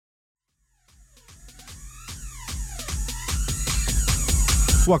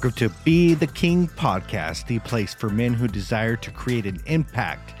Welcome to Be the King Podcast, the place for men who desire to create an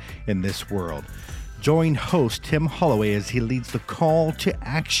impact in this world. Join host Tim Holloway as he leads the call to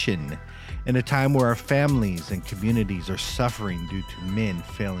action in a time where our families and communities are suffering due to men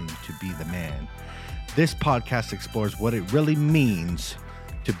failing to be the man. This podcast explores what it really means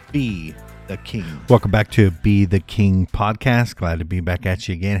to be the king. Welcome back to Be the King Podcast. Glad to be back at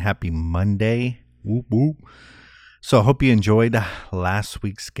you again. Happy Monday. Whoop, whoop. So I hope you enjoyed last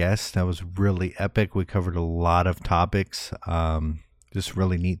week's guest. That was really epic. We covered a lot of topics, just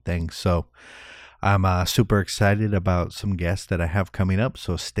really neat things. So I'm super excited about some guests that I have coming up,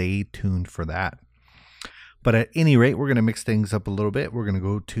 so stay tuned for that. But at any rate, we're going to mix things up a little bit. We're going to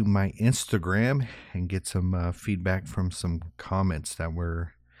go to my Instagram and get some feedback from some comments that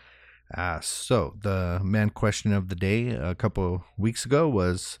were asked. So the man question of the day a couple weeks ago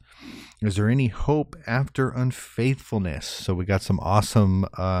was, is there any hope after unfaithfulness? So we got some awesome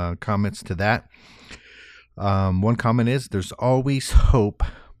comments to that. One comment is, there's always hope,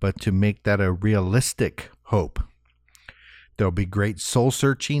 but to make that a realistic hope. There'll be great soul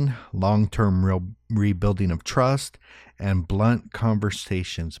searching, long-term rebuilding of trust, and blunt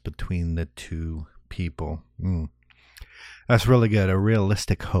conversations between the two people. That's really good. A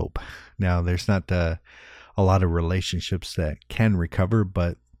realistic hope. Now, there's not a lot of relationships that can recover,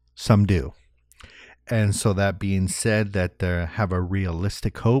 but some do. And so that being said, that have a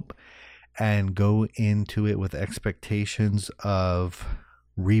realistic hope and go into it with expectations of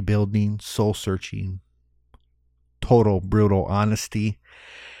rebuilding, soul searching, total brutal honesty,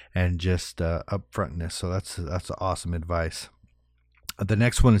 and just upfrontness. So that's awesome advice. The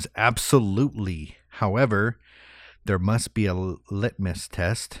next one is absolutely. However, there must be a litmus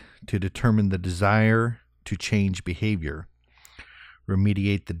test to determine the desire to change behavior,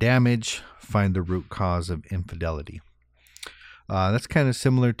 remediate the damage, find the root cause of infidelity. That's kind of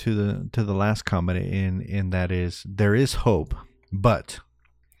similar to the last comment in that is, there is hope, but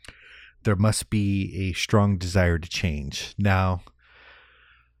there must be a strong desire to change. Now,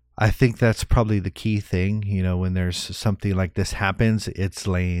 I think that's probably the key thing. You know, when there's something like this happens, it's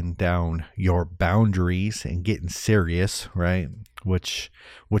laying down your boundaries and getting serious, right? Which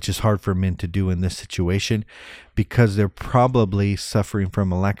is hard for men to do in this situation because they're probably suffering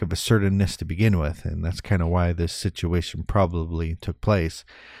from a lack of assertiveness to begin with. And that's kind of why this situation probably took place,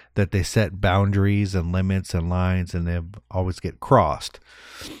 that they set boundaries and limits and lines and they always get crossed.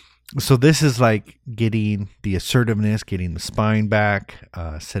 So this is like getting the assertiveness, getting the spine back,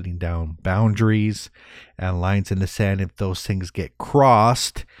 setting down boundaries and lines in the sand. If those things get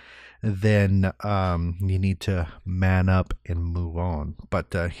crossed, then you need to man up and move on.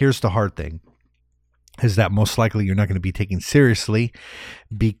 But here's the hard thing, is that most likely you're not going to be taken seriously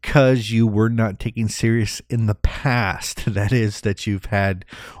because you were not taken serious in the past. That is, that you've had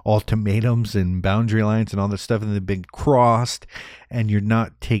ultimatums and boundary lines and all this stuff and they've been crossed and you're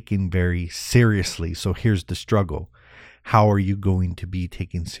not taken very seriously. So here's the struggle. How are you going to be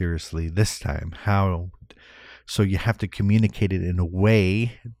taken seriously this time? So you have to communicate it in a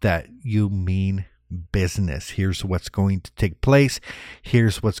way that you mean business. Here's what's going to take place.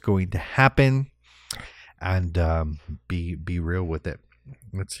 Here's what's going to happen. And be real with it.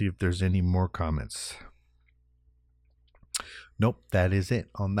 Let's see if there's any more comments. Nope, that is it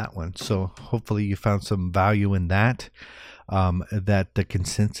on that one. So hopefully you found some value in that. That the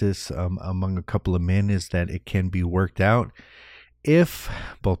consensus among a couple of men is that it can be worked out if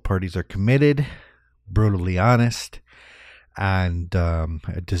both parties are committed, brutally honest, and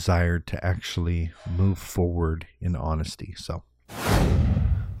a desire to actually move forward in honesty. So.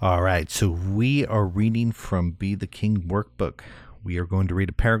 All right, so we are reading from Be the King Workbook. We are going to read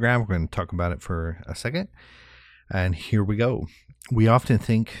a paragraph. We're going to talk about it for a second. And here we go. We often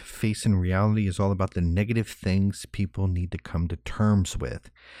think facing reality is all about the negative things people need to come to terms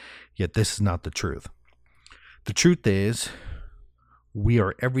with. Yet this is not the truth. The truth is, we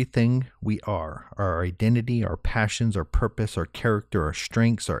are everything we are. Our identity, our passions, our purpose, our character, our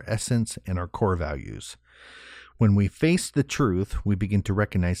strengths, our essence, and our core values. When we face the truth, we begin to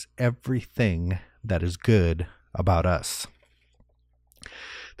recognize everything that is good about us.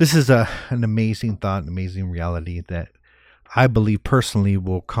 This is an amazing thought, an amazing reality that I believe personally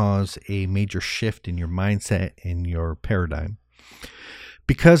will cause a major shift in your mindset, in your paradigm.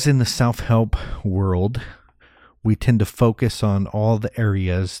 Because in the self-help world, we tend to focus on all the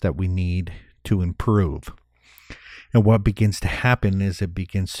areas that we need to improve. And what begins to happen is it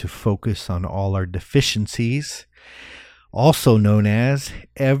begins to focus on all our deficiencies, also known as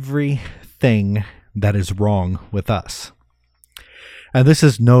everything that is wrong with us. And this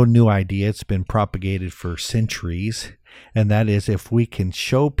is no new idea. It's been propagated for centuries. And that is, if we can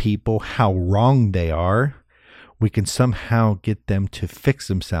show people how wrong they are, we can somehow get them to fix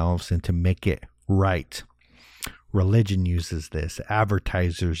themselves and to make it right. Religion uses this.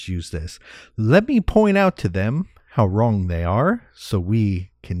 Advertisers use this. Let me point out to them how wrong they are so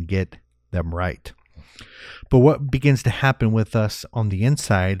we can get them right. But what begins to happen with us on the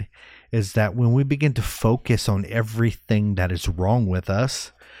inside is that when we begin to focus on everything that is wrong with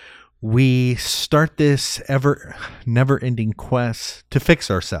us, we start this never-ending quest to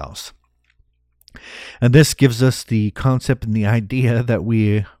fix ourselves. And this gives us the concept and the idea that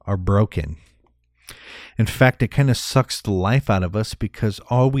we are broken. In fact, it kind of sucks the life out of us because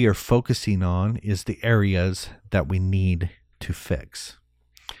all we are focusing on is the areas that we need to fix.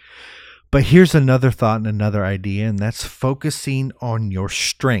 But here's another thought and another idea, and that's focusing on your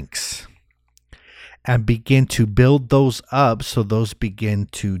strengths and begin to build those up so those begin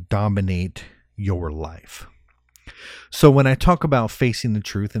to dominate your life. So when I talk about facing the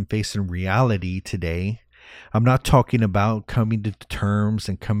truth and facing reality today, I'm not talking about coming to terms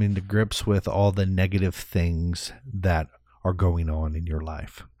and coming to grips with all the negative things that are going on in your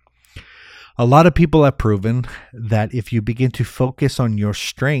life. A lot of people have proven that if you begin to focus on your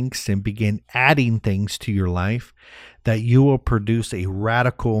strengths and begin adding things to your life, that you will produce a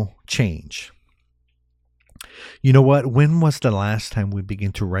radical change. You know what? When was the last time we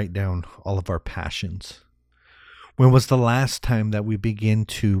began to write down all of our passions? When was the last time that we begin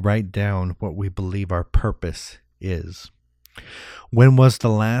to write down what we believe our purpose is? When was the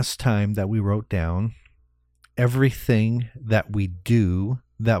last time that we wrote down everything that we do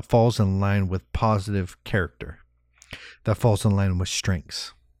that falls in line with positive character, that falls in line with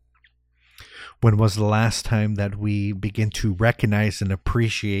strengths? When was the last time that we begin to recognize and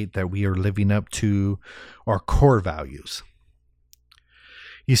appreciate that we are living up to our core values?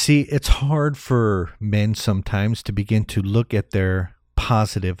 You see, it's hard for men sometimes to begin to look at their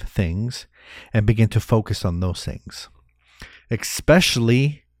positive things and begin to focus on those things,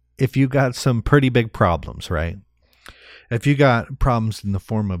 especially if you got some pretty big problems, right? If you got problems in the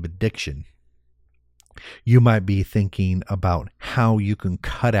form of addiction, you might be thinking about how you can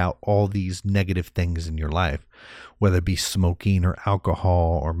cut out all these negative things in your life, whether it be smoking or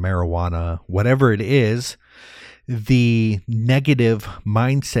alcohol or marijuana, whatever it is. The negative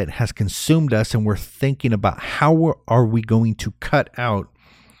mindset has consumed us, and we're thinking about how are we going to cut out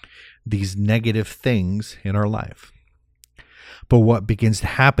these negative things in our life. But what begins to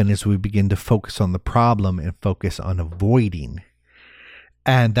happen is we begin to focus on the problem and focus on avoiding.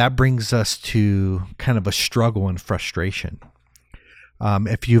 And that brings us to kind of a struggle and frustration.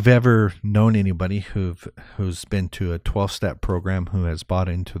 If you've ever known anybody who's been to a 12-step program, who has bought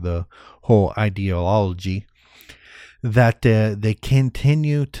into the whole ideology, that they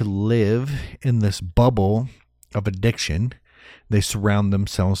continue to live in this bubble of addiction. They surround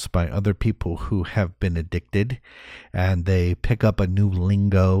themselves by other people who have been addicted, and they pick up a new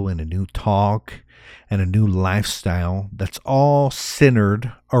lingo and a new talk and a new lifestyle that's all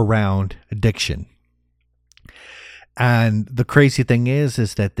centered around addiction. And the crazy thing is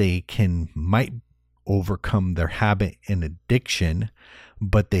that they might overcome their habit and addiction,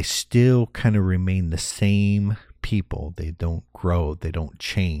 but they still kind of remain the same people. They don't grow, they don't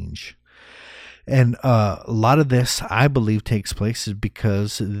change. And a lot of this, I believe, takes place is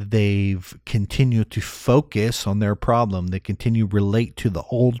because they've continued to focus on their problem. They continue to relate to the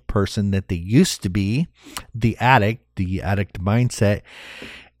old person that they used to be, the addict mindset,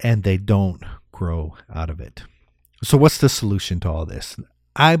 and they don't grow out of it. So what's the solution to all this?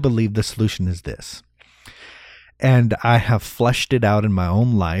 I believe the solution is this. And I have fleshed it out in my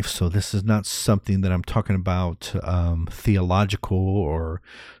own life, so this is not something that I'm talking about theological or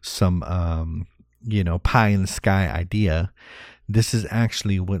some pie in the sky idea. This is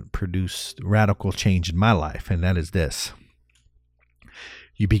actually what produced radical change in my life, and that is this.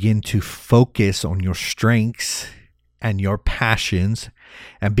 You begin to focus on your strengths and your passions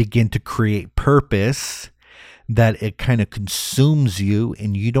and begin to create purpose that it kind of consumes you,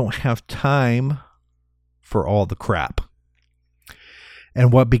 and you don't have time for all the crap.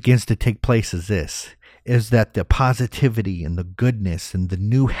 And what begins to take place is that the positivity and the goodness and the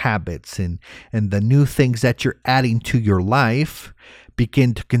new habits and the new things that you're adding to your life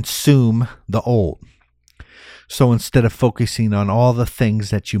begin to consume the old. So instead of focusing on all the things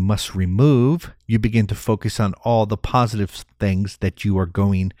that you must remove, you begin to focus on all the positive things that you are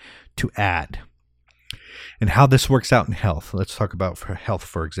going to add. And how this works out in health. Let's talk about health,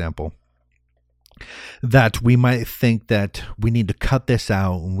 for example. that we might think that we need to cut this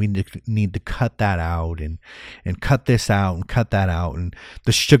out and we need to cut that out and cut this out and cut that out, and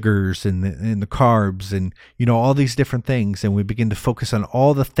the sugars and the carbs and, all these different things. And we begin to focus on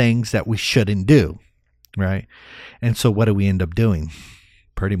all the things that we shouldn't do, right? And so what do we end up doing?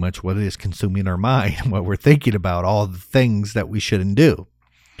 Pretty much what is consuming our mind, what we're thinking about, all the things that we shouldn't do.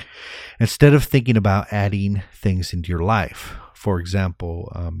 Instead of thinking about adding things into your life. For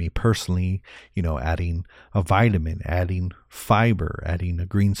example, me personally, adding a vitamin, adding fiber, adding a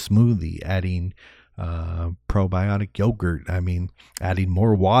green smoothie, adding probiotic yogurt, adding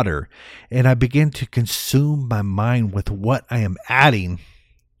more water. And I begin to consume my mind with what I am adding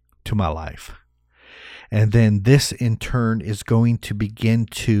to my life. And then this in turn is going to begin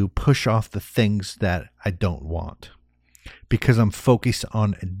to push off the things that I don't want, because I'm focused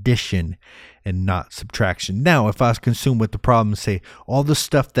on addition and not subtraction. Now, if I was consumed with the problem, say all the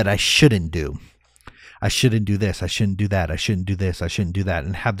stuff that I shouldn't do, I shouldn't do this, I shouldn't do that, I shouldn't do this, I shouldn't do that,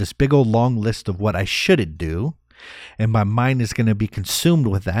 and have this big old long list of what I shouldn't do, and my mind is going to be consumed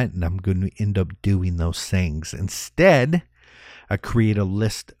with that, and I'm going to end up doing those things. Instead, I create a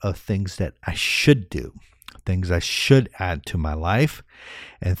list of things that I should do, things I should add to my life,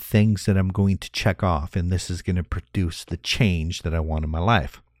 and things that I'm going to check off. And this is going to produce the change that I want in my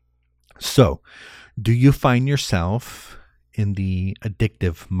life. So, do you find yourself in the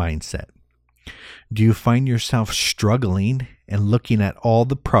addictive mindset? Do you find yourself struggling and looking at all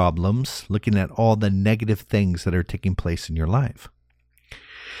the problems, looking at all the negative things that are taking place in your life?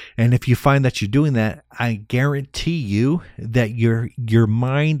 And if you find that you're doing that, I guarantee you that your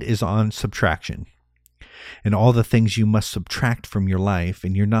mind is on subtraction and all the things you must subtract from your life,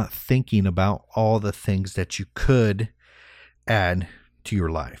 and you're not thinking about all the things that you could add to your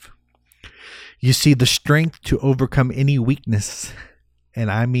life. You see, the strength to overcome any weakness,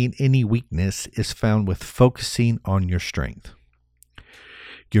 and I mean any weakness, is found with focusing on your strength.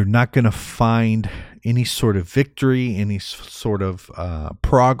 You're not going to find any sort of victory, any sort of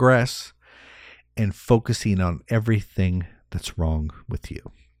progress, in focusing on everything that's wrong with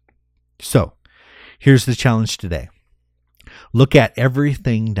you. So, here's the challenge today. Look at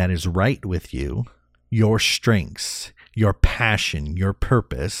everything that is right with you, your strengths, your passion, your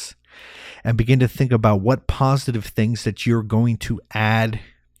purpose, and begin to think about what positive things that you're going to add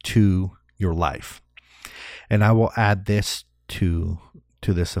to your life. And I will add this to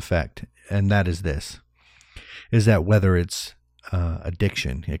this effect, and that is this, is that whether it's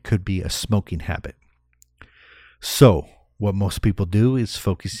addiction, it could be a smoking habit. So what most people do is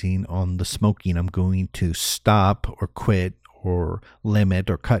focusing on the smoking. I'm going to stop or quit or limit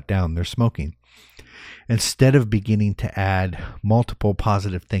or cut down their smoking, instead of beginning to add multiple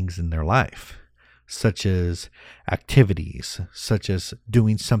positive things in their life, such as activities, such as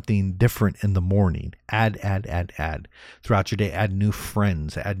doing something different in the morning. Add throughout your day. Add new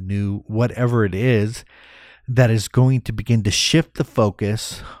friends, add new whatever it is that is going to begin to shift the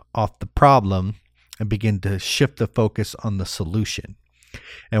focus off the problem and begin to shift the focus on the solution.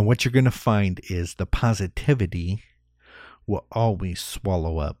 And what you're going to find is the positivity will always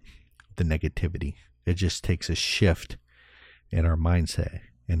swallow up the negativity. It just takes a shift in our mindset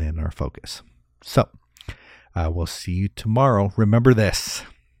and in our focus. So, I will see you tomorrow. Remember this.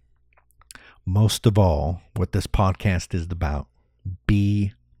 Most of all, what this podcast is about,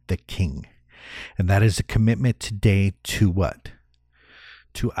 be the king. And that is a commitment today to what?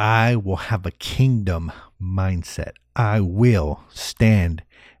 To I will have a kingdom mindset. I will stand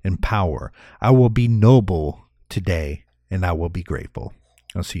in power. I will be noble today, and I will be grateful.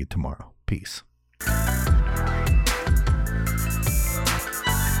 I'll see you tomorrow. Peace.